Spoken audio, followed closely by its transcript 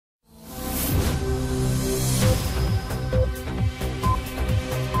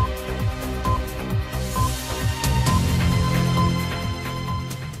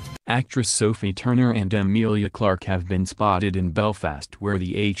Actress Sophie Turner and Emilia Clarke have been spotted in Belfast where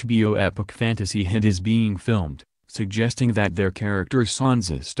the HBO epic fantasy hit is being filmed, suggesting that their characters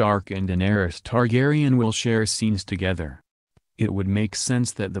Sansa Stark and Daenerys Targaryen will share scenes together. It would make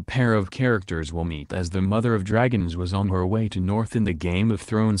sense that the pair of characters will meet as the Mother of Dragons was on her way to North in the Game of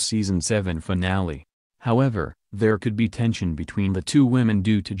Thrones Season 7 finale. However, there could be tension between the two women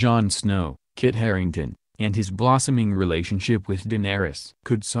due to Jon Snow, Kit Harington, and his blossoming relationship with Daenerys.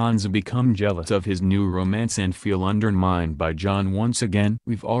 Could Sansa become jealous of his new romance and feel undermined by Jon once again?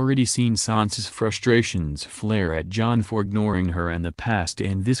 We've already seen Sansa's frustrations flare at Jon for ignoring her in the past,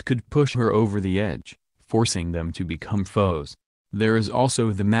 and this could push her over the edge, forcing them to become foes. There is also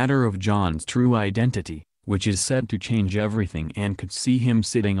the matter of Jon's true identity, which is said to change everything and could see him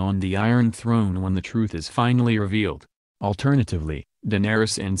sitting on the Iron Throne when the truth is finally revealed. Alternatively,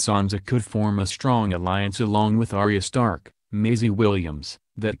 Daenerys and Sansa could form a strong alliance along with Arya Stark, Maisie Williams,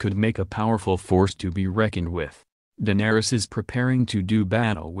 that could make a powerful force to be reckoned with. Daenerys is preparing to do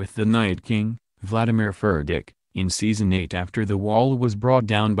battle with the Night King, Vladimir Furdik, in Season 8 after the wall was brought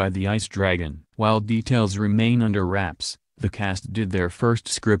down by the Ice Dragon. While details remain under wraps, the cast did their first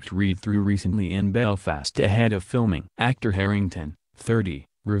script read-through recently in Belfast ahead of filming. Actor Harington, 30,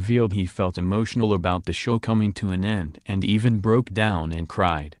 revealed he felt emotional about the show coming to an end and even broke down and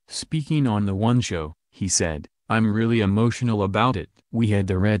cried. Speaking on the One Show, he said, "I'm really emotional about it. We had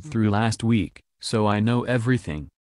the read-through last week, so I know everything.